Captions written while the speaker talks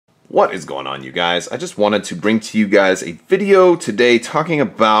What is going on, you guys? I just wanted to bring to you guys a video today talking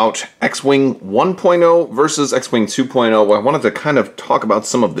about X-Wing 1.0 versus X-Wing 2.0. I wanted to kind of talk about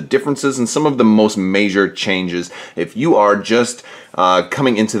some of the differences and some of the most major changes. If you are just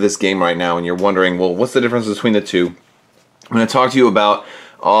coming into this game right now and you're wondering, well, what's the difference between the two? I'm going to talk to you about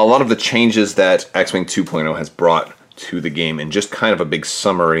a lot of the changes that X-Wing 2.0 has brought to the game in just kind of a big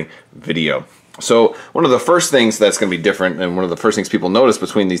summary video. So one of the first things that's going to be different, and one of the first things people notice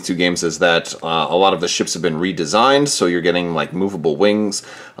between these two games, is that a lot of the ships have been redesigned. So you're getting like movable wings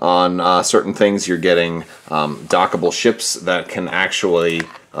on certain things. You're getting dockable ships that can actually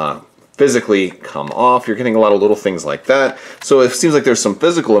physically come off. You're getting a lot of little things like that. So it seems like there's some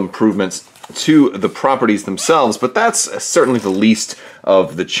physical improvements to the properties themselves, but that's certainly the least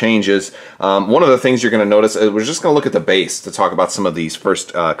of the changes. One of the things you're going to notice, we're just going to look at the base to talk about some of these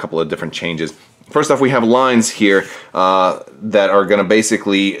first couple of different changes. First off, we have lines here that are going to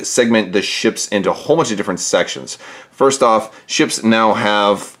basically segment the ships into a whole bunch of different sections. First off, ships now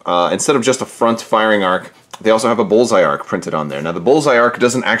have, instead of just a front firing arc, they also have a bullseye arc printed on there. Now, the bullseye arc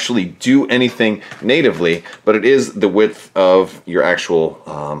doesn't actually do anything natively, but it is the width of your actual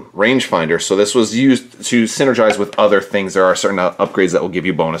rangefinder. So this was used to synergize with other things. There are certain upgrades that will give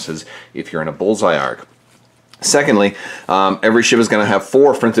you bonuses if you're in a bullseye arc. Secondly, every ship is going to have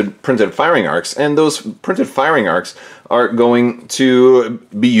 4 printed firing arcs, and those printed firing arcs are going to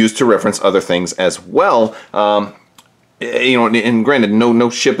be used to reference other things as well. You know, and granted,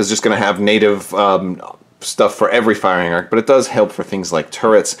 no ship is just going to have native stuff for every firing arc, but it does help for things like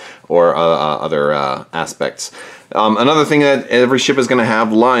turrets or other aspects. Another thing, that every ship is going to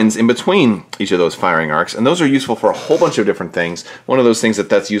have lines in between each of those firing arcs, and those are useful for a whole bunch of different things. One of those things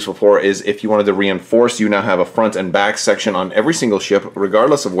that's useful for is if you wanted to reinforce, you now have a front and back section on every single ship,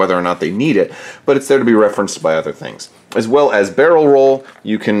 regardless of whether or not they need it, but it's there to be referenced by other things. As well as barrel roll,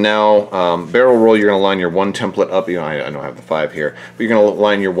 you can now, barrel roll, you're going to line your one template up, you know, I don't have the 5 here, but you're going to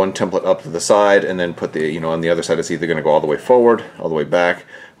line your one template up to the side, and then put the, you know, on the other side it's either going to go all the way forward, all the way back,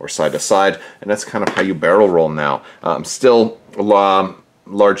 or side to side, and that's kind of how you barrel roll now. Still,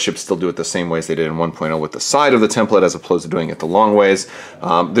 large ships still do it the same way as they did in 1.0 with the side of the template as opposed to doing it the long ways.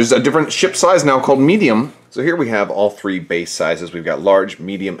 There's a different ship size now called medium. So here we have all 3 base sizes. We've got large,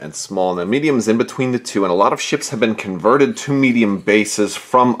 medium, and small. Now medium is in between the two, and a lot of ships have been converted to medium bases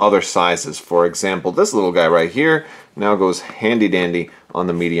from other sizes. For example, this little guy right here now goes handy dandy on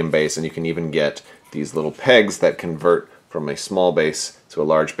the medium base, and you can even get these little pegs that convert from a small base to a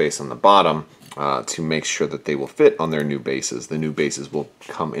large base on the bottom to make sure that they will fit on their new bases. The new bases will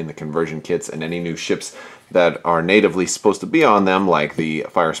come in the conversion kits, and any new ships that are natively supposed to be on them, like the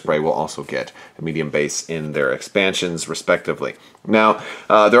Fire Spray, will also get a medium base in their expansions, respectively. Now,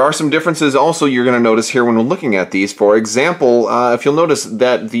 there are some differences also you're going to notice here when we're looking at these. For example, if you'll notice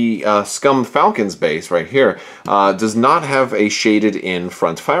that the Scum Falcon's base right here does not have a shaded-in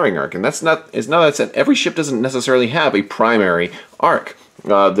front firing arc, and that's not, every ship doesn't necessarily have a primary arc.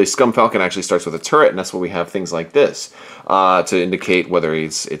 The Scum Falcon actually starts with a turret, and that's why we have things like this to indicate whether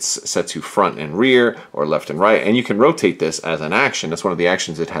it's set to front and rear or left and right, and you can rotate this as an action. That's one of the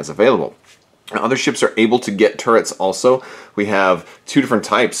actions it has available. Now, other ships are able to get turrets also. We have 2 different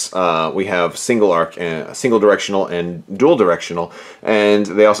types. We have single arc, and single directional and dual directional, and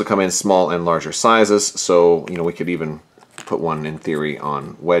they also come in small and larger sizes, so you know, we could even put one in theory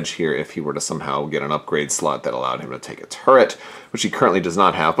on Wedge here if he were to somehow get an upgrade slot that allowed him to take a turret, which he currently does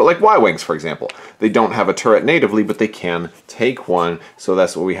not have. But like Y-Wings, for example, they don't have a turret natively, but they can take one, so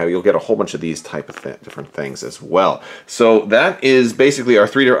that's what we have. You'll get a whole bunch of these type of different things as well. So that is basically our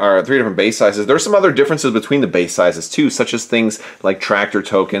three different base sizes. There are some other differences between the base sizes too, such as things like tractor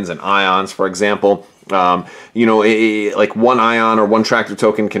tokens and ions, for example. You know, like one ion or one tractor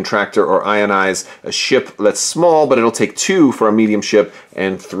token can tractor or ionize a ship that's small, but it'll take 2 for a medium ship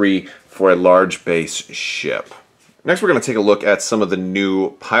and 3 for a large base ship. Next, we're going to take a look at some of the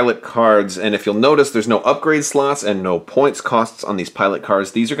new pilot cards, and if you'll notice, there's no upgrade slots and no points costs on these pilot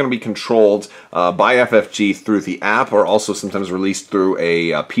cards. These are going to be controlled by FFG through the app, or also sometimes released through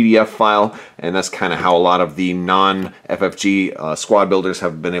a PDF file, and that's kind of how a lot of the non-FFG squad builders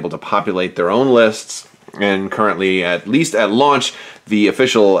have been able to populate their own lists. And currently, at least at launch, the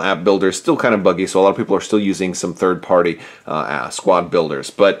official app builder is still kind of buggy, so a lot of people are still using some third-party squad builders.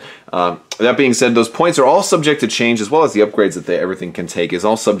 But that being said, those points are all subject to change, as well as the upgrades that everything can take is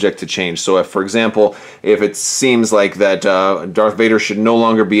all subject to change. So if, for example, if it seems like that Darth Vader should no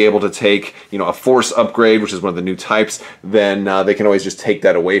longer be able to take, you know, a Force upgrade, which is one of the new types, then they can always just take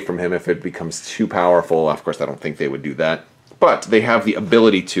that away from him if it becomes too powerful. Of course, I don't think they would do that. but they have the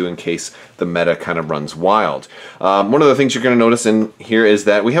ability to in case the meta kind of runs wild. One of the things you're going to notice in here is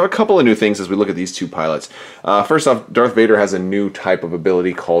that we have a couple of new things as we look at these two pilots. First off, Darth Vader has a new type of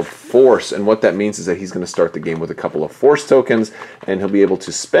ability called Force, and what that means is that he's going to start the game with a couple of Force tokens, and he'll be able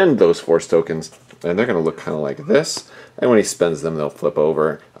to spend those Force tokens, and they're going to look kind of like this. And when he spends them, they'll flip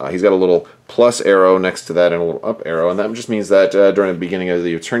over. He's got a little plus arrow next to that and a little up arrow, and that just means that during the beginning of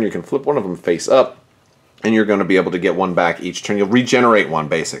your turn, you can flip one of them face up, and you're going to be able to get one back each turn. You'll regenerate one,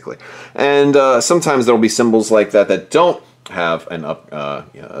 basically. And sometimes there will be symbols like that that don't have an up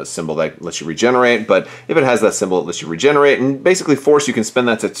a symbol that lets you regenerate, but if it has that symbol, it lets you regenerate. And basically, Force, you can spend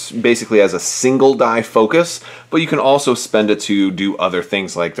that to basically as a single die focus, but you can also spend it to do other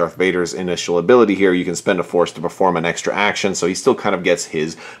things like Darth Vader's initial ability here. You can spend a Force to perform an extra action, so he still kind of gets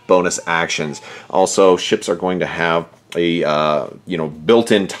his bonus actions. Also, ships are going to have a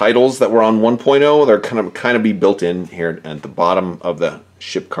built-in titles that were on 1.0. They're kind of be built in here at the bottom of the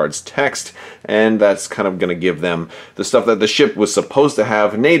ship card's text, and that's kind of going to give them the stuff that the ship was supposed to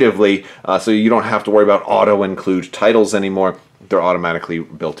have natively, so you don't have to worry about auto-include titles anymore. They're automatically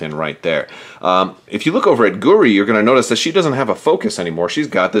built in right there. If you look over at Guri, you're going to notice that she doesn't have a focus anymore. She's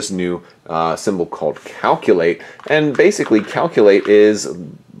got this new symbol called Calculate, and basically Calculate is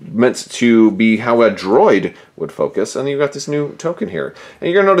meant to be how a droid would focus, and you've got this new token here. And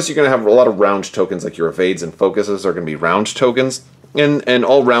you're going to notice you're going to have a lot of round tokens, like your evades and focuses are going to be round tokens, and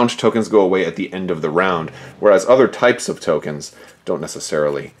all round tokens go away at the end of the round, whereas other types of tokens don't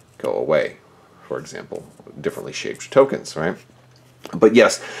necessarily go away. For example, differently shaped tokens, right? But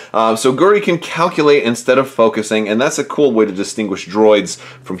yes, so Guri can calculate instead of focusing, and that's a cool way to distinguish droids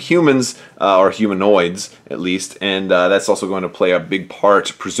from humans, or humanoids at least, and that's also going to play a big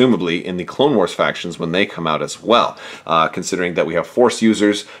part, presumably, in the Clone Wars factions when they come out as well. Considering that we have Force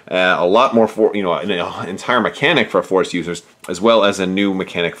users, a lot more, an entire mechanic for Force users, as well as a new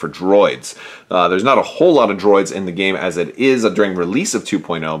mechanic for droids. There's not a whole lot of droids in the game as it is during release of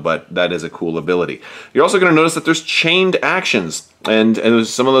 2.0, but that is a cool ability. You're also going to notice that there's chained actions. And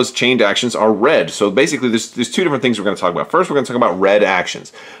some of those chained actions are red. So basically, there's two different things we're going to talk about. First, we're going to talk about red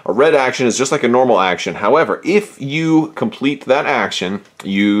actions. A red action is just like a normal action. However, if you complete that action,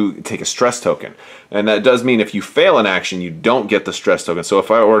 you take a stress token. And that does mean if you fail an action, you don't get the stress token. So if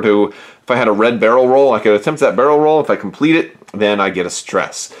I had a red barrel roll, I could attempt that barrel roll. If I complete it, then I get a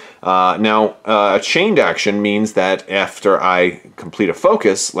stress. Now, a chained action means that after I complete a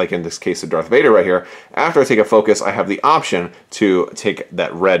focus, like in this case of Darth Vader right here, after I take a focus, I have the option to take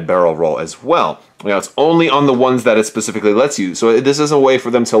that red barrel roll as well. Now, it's only on the ones that it specifically lets you. So this is a way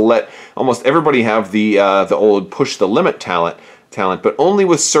for them to let almost everybody have the old push the limit talent, but only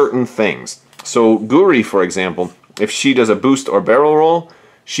with certain things. So Guri, for example, if she does a boost or barrel roll,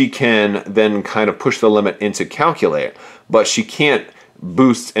 she can then kind of push the limit into calculate, but she can't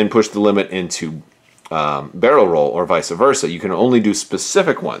boost and push the limit into barrel roll or vice versa. You can only do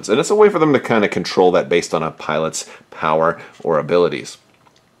specific ones, and it's a way for them to kind of control that based on a pilot's power or abilities.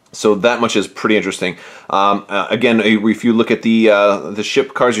 So that much is pretty interesting. Again, if you look at the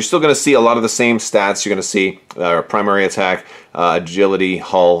ship cards, you're still going to see a lot of the same stats. You're going to see primary attack, agility,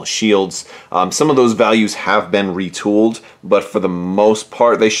 hull, shields. Some of those values have been retooled, but for the most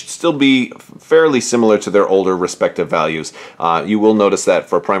part, they should still be fairly similar to their older respective values. You will notice that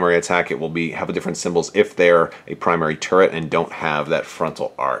for primary attack, it will have different symbols if they're a primary turret and don't have that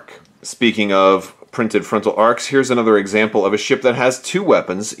frontal arc. Speaking of printed frontal arcs, here's another example of a ship that has two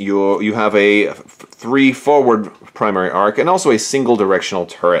weapons. You have a 3 forward primary arc and also a single directional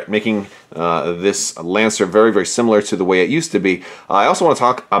turret, making this Lancer very, very similar to the way it used to be. I also want to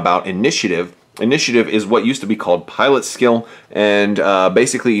talk about initiative. Initiative is what used to be called pilot skill, and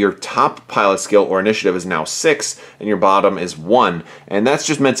basically your top pilot skill or initiative is now 6 and your bottom is 1, and that's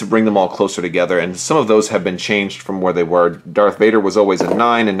just meant to bring them all closer together, and some of those have been changed from where they were. Darth Vader was always a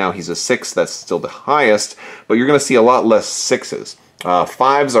 9 and now he's a 6. That's still the highest, but you're going to see a lot less 6s.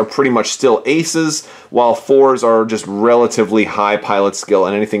 5s are pretty much still aces, while 4s are just relatively high pilot skill,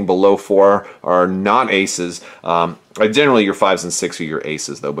 and anything below 4 are not aces. Generally, your 5s and 6 are your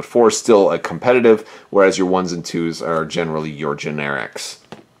aces, though, but 4 is still a competitive, whereas your 1s and 2s are generally your generics.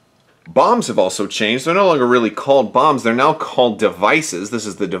 Bombs have also changed. They're no longer really called bombs. They're now called devices. This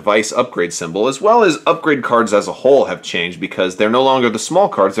is the device upgrade symbol, as well as upgrade cards as a whole have changed because they're no longer the small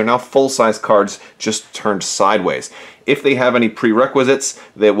cards. They're now full-size cards just turned sideways. If they have any prerequisites,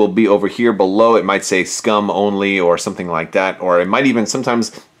 they will be over here below. It might say scum only or something like that, or it might even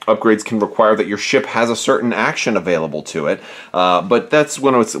sometimes upgrades can require that your ship has a certain action available to it, but that's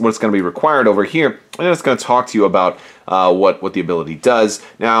what's going to be required over here. And it's going to talk to you about what the ability does.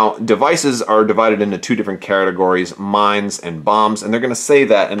 Now, devices are divided into two different categories, mines and bombs, and they're going to say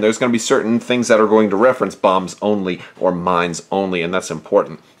that, and there's going to be certain things that are going to reference bombs only or mines only, and that's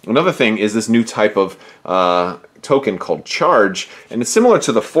important. Another thing is this new type of token called charge, and it's similar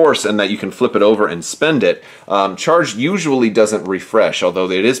to the force in that you can flip it over and spend it. Charge usually doesn't refresh, although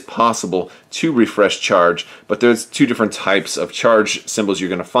it is possible to refresh charge, but there's two different types of charge symbols you're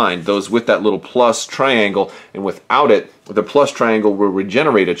going to find. Those with that little plus triangle, and without it, the plus triangle will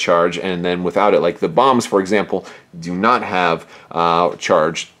regenerate a charge, and then without it, like the bombs, for example, do not have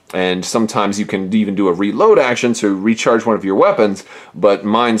charge. And sometimes you can even do a reload action to recharge one of your weapons, but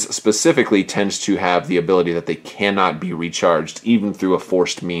mines specifically tends to have the ability that they cannot be recharged even through a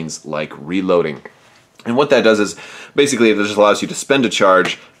forced means like reloading. And what that does is basically it just allows you to spend a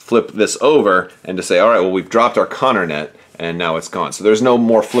charge, flip this over, and to say, all right, well, we've dropped our Connor net, and now it's gone. So there's no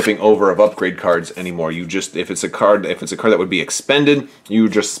more flipping over of upgrade cards anymore. You just, if it's a card that would be expended, you're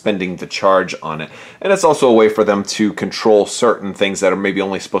just spending the charge on it. And it's also a way for them to control certain things that are maybe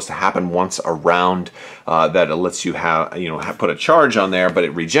only supposed to happen once a round. That it lets you have, put a charge on there, but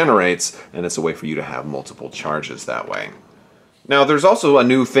it regenerates, and it's a way for you to have multiple charges that way. Now, there's also a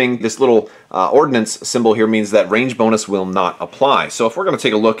new thing. This little ordnance symbol here means that range bonus will not apply. So if we're going to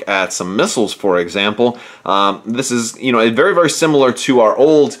take a look at some missiles, for example, this is, very, very similar to our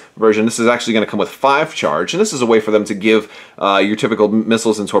old version. This is actually going to come with 5 charge, and this is a way for them to give your typical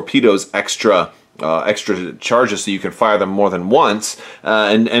missiles and torpedoes extra charges so you can fire them more than once,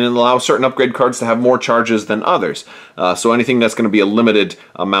 and allow certain upgrade cards to have more charges than others. So anything that's going to be a limited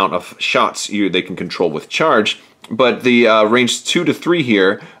amount of shots they can control with charge. But the range 2 to 3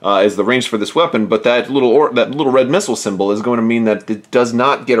 here is the range for this weapon, but that little red missile symbol is going to mean that it does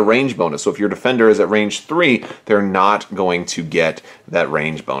not get a range bonus. So if your defender is at range 3, they're not going to get that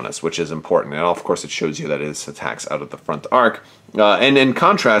range bonus, which is important. And of course it shows you that it attacks out of the front arc. And in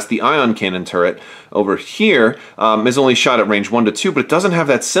contrast, the ion cannon turret over here is only shot at range 1 to 2, but it doesn't have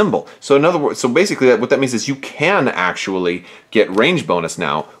that symbol. So in other words, so basically what that means is you can actually get range bonus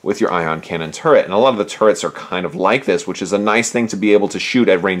now with your ion cannon turret. And a lot of the turrets are kind of like this, which is a nice thing to be able to shoot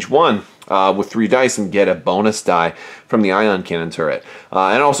at range 1 with 3 dice and get a bonus die from the ion cannon turret.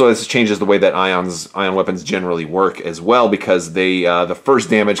 And also this changes the way that ion weapons generally work as well, because the first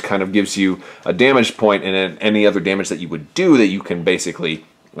damage kind of gives you a damage point, and then any other damage that you would do that you can basically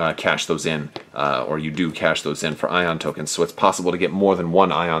cash those in, or you do cash those in for ion tokens. So it's possible to get more than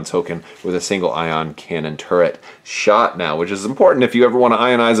 1 ion token with a single ion cannon turret shot now, which is important if you ever want to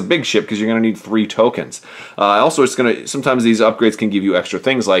ionize a big ship, because you're going to need 3 tokens. Also, sometimes these upgrades can give you extra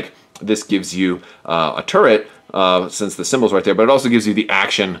things, like this gives you a turret, since the symbol's right there, but it also gives you the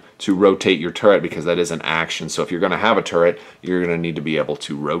action to rotate your turret, because that is an action. So if you're going to have a turret, you're going to need to be able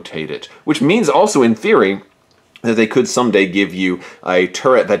to rotate it, which means also in theory that they could someday give you a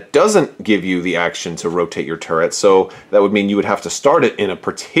turret that doesn't give you the action to rotate your turret. So that would mean you would have to start it in a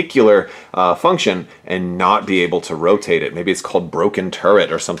particular function and not be able to rotate it. Maybe it's called broken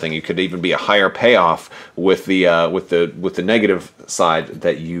turret or something. You could even be a higher payoff with the negative side,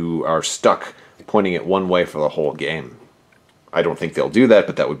 that you are stuck pointing it one way for the whole game. I don't think they'll do that,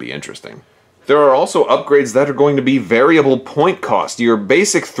 but that would be interesting. There are also upgrades that are going to be variable point cost. Your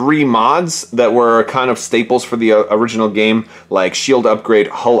basic 3 mods that were kind of staples for the original game, like shield upgrade,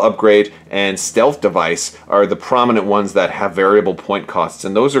 hull upgrade, and stealth device, are the prominent ones that have variable point costs,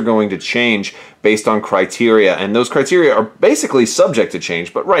 and those are going to change based on criteria, and those criteria are basically subject to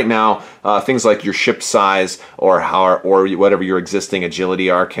change. But right now, things like your ship size or whatever your existing agility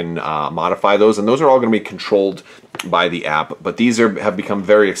are can modify those, and those are all going to be controlled by the app. But these have become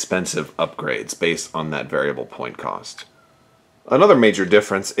very expensive upgrades based on that variable point cost. Another major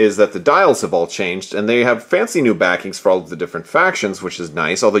difference is that the dials have all changed, and they have fancy new backings for all of the different factions, which is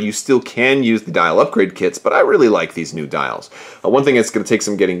nice, although you still can use the dial upgrade kits, but I really like these new dials. One thing that's going to take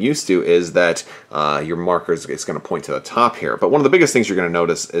some getting used to is that your marker is going to point to the top here, but one of the biggest things you're going to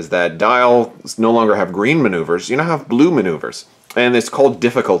notice is that dials no longer have green maneuvers, you now have blue maneuvers. And it's called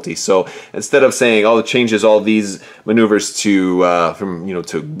difficulty. So instead of saying, oh, it changes all these maneuvers to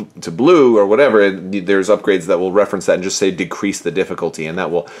to blue or whatever, there's upgrades that will reference that and just say decrease the difficulty, and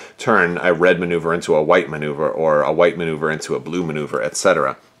that will turn a red maneuver into a white maneuver, or a white maneuver into a blue maneuver,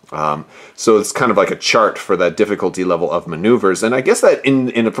 etc. So it's kind of like a chart for that difficulty level of maneuvers, and I guess that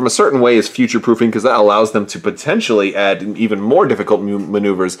from a certain way is future-proofing, because that allows them to potentially add even more difficult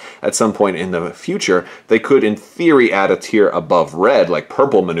maneuvers at some point in the future. They could, in theory, add a tier above red, like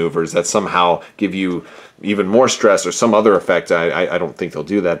purple maneuvers, that somehow give you even more stress or some other effect. I don't think they'll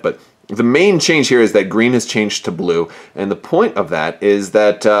do that, but the main change here is that green has changed to blue, and the point of that is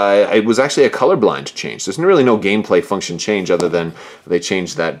that it was actually a colorblind change. There's really no gameplay function change other than they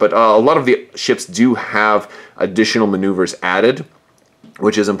changed that. But a lot of the ships do have additional maneuvers added,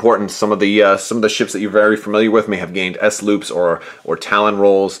 which is important. Some of the ships that you're very familiar with may have gained S loops or Talon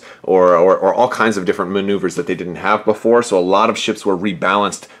rolls or all kinds of different maneuvers that they didn't have before. So a lot of ships were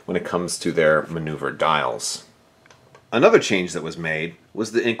rebalanced when it comes to their maneuver dials. Another change that was made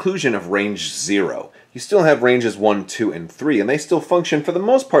was the inclusion of range 0. You still have ranges 1, 2, and 3, and they still function for the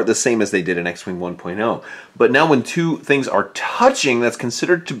most part the same as they did in X-Wing 1.0. But now when two things are touching, that's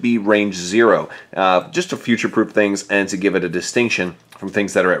considered to be range 0, just to future-proof things and to give it a distinction from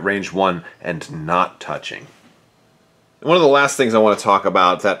things that are at range 1 and not touching. One of the last things I want to talk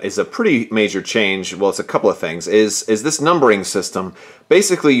about that is a pretty major change, well, it's a couple of things, is this numbering system.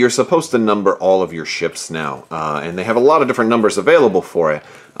 Basically, you're supposed to number all of your ships now, and they have a lot of different numbers available for it.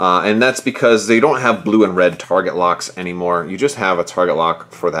 And that's because they don't have blue and red target locks anymore. You just have a target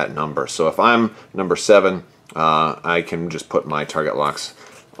lock for that number. So if I'm number 7, I can just put my target locks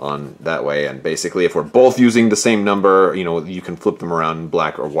on that way, and basically if we're both using the same number, you know, you can flip them around in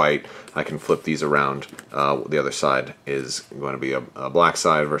black or white. I can flip these around. The other side is going to be a black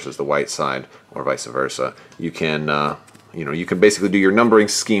side versus the white side, or vice versa. You can you know, you can basically do your numbering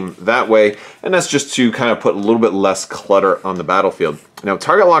scheme that way, and that's just to kind of put a little bit less clutter on the battlefield. Now,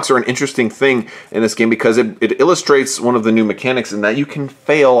 target locks are an interesting thing in this game because it illustrates one of the new mechanics in that you can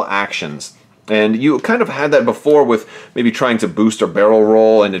fail actions. And you kind of had that before with maybe trying to boost or barrel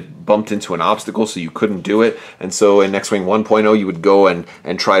roll and it bumped into an obstacle so you couldn't do it. And so in X-Wing 1.0 you would go and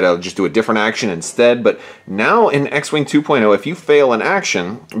try to just do a different action instead. But now in X-Wing 2.0, if you fail an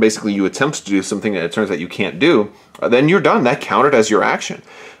action, basically you attempt to do something that it turns out you can't do, then you're done. That counted as your action.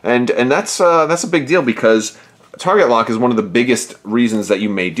 And that's a big deal because target lock is one of the biggest reasons that you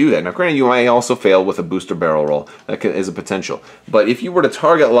may do that. Now, granted, you may also fail with a booster barrel roll. That is a potential. But if you were to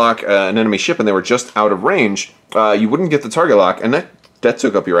target lock an enemy ship and they were just out of range, you wouldn't get the target lock, and that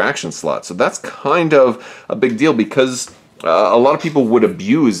took up your action slot. So that's kind of a big deal because a lot of people would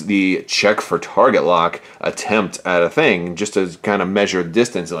abuse the check for target lock attempt at a thing just to kind of measure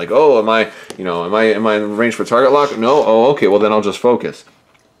distance. Like, oh, am I in range for target lock? No. Oh, okay. Well, then I'll just focus.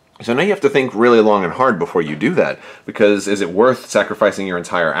 So now you have to think really long and hard before you do that, because is it worth sacrificing your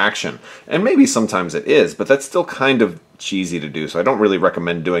entire action? And maybe sometimes it is, but that's still kind of cheesy to do. So I don't really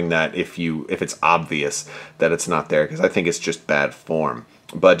recommend doing that if it's obvious that it's not there, because I think it's just bad form.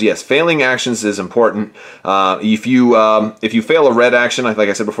 But yes, failing actions is important. If you fail a red action, like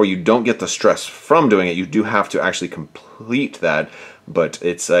I said before, you don't get the stress from doing it. You do have to actually complete that. But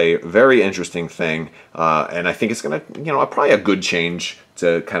it's a very interesting thing, and I think it's going to, probably a good change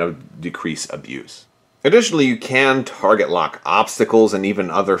to kind of decrease abuse. Additionally, you can target lock obstacles and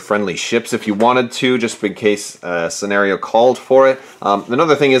even other friendly ships if you wanted to, just in case a scenario called for it.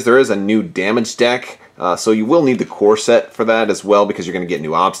 Another thing is there is a new damage deck. So you will need the core set for that as well, because you're going to get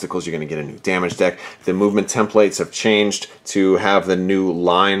new obstacles, you're going to get a new damage deck. The movement templates have changed to have the new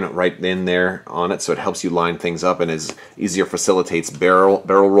line right in there on it, so it helps you line things up and is easier, facilitates barrel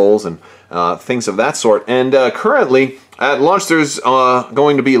rolls and things of that sort. And currently, at launch, there's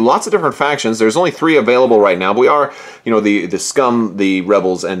going to be lots of different factions. There's only 3 available right now. But we are, the Scum, the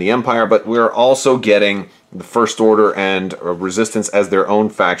Rebels, and the Empire, but we're also getting the First Order and Resistance as their own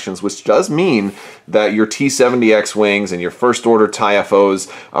factions, which does mean that your T-70 X-Wings and your First Order TIE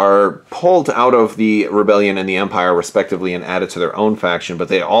FOs are pulled out of the Rebellion and the Empire, respectively, and added to their own faction. But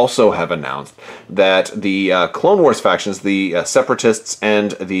they also have announced that the Clone Wars factions, the Separatists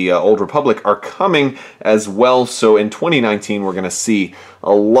and the Old Republic, are coming as well. So in 2019, we're going to see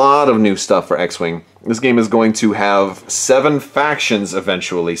a lot of new stuff for X-Wing. This game is going to have 7 factions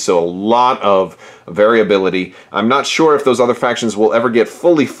eventually, so a lot of variability. I'm not sure if those other factions will ever get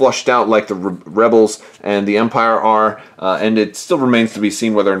fully flushed out like the Rebels and the Empire are, and it still remains to be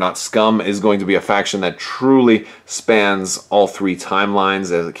seen whether or not Scum is going to be a faction that truly spans all 3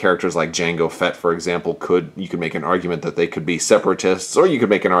 timelines. As characters like Jango Fett, for example, you could make an argument that they could be Separatists, or you could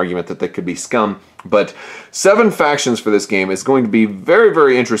make an argument that they could be Scum. But 7 factions for this game is going to be very,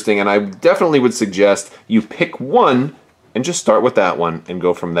 very interesting, and I definitely would suggest you pick one and just start with that one and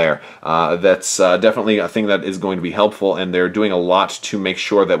go from there. That's definitely a thing that is going to be helpful, and they're doing a lot to make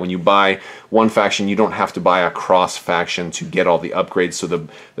sure that when you buy one faction, you don't have to buy a cross faction to get all the upgrades. So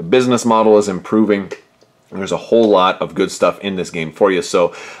the business model is improving. There's a whole lot of good stuff in this game for you.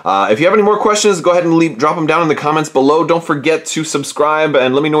 So if you have any more questions, go ahead and drop them down in the comments below. Don't forget to subscribe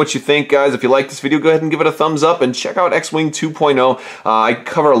and let me know what you think, guys. If you like this video, go ahead and give it a thumbs up and check out X-Wing 2.0. I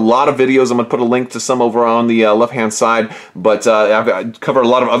cover a lot of videos. I'm going to put a link to some over on the left-hand side, but I cover a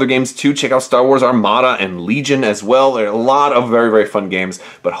lot of other games too. Check out Star Wars Armada and Legion as well. There are a lot of very, very fun games,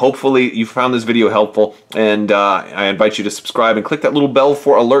 but hopefully you found this video helpful, and I invite you to subscribe and click that little bell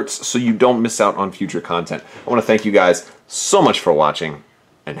for alerts so you don't miss out on future content. I want to thank you guys so much for watching,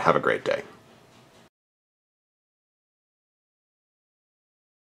 and have a great day.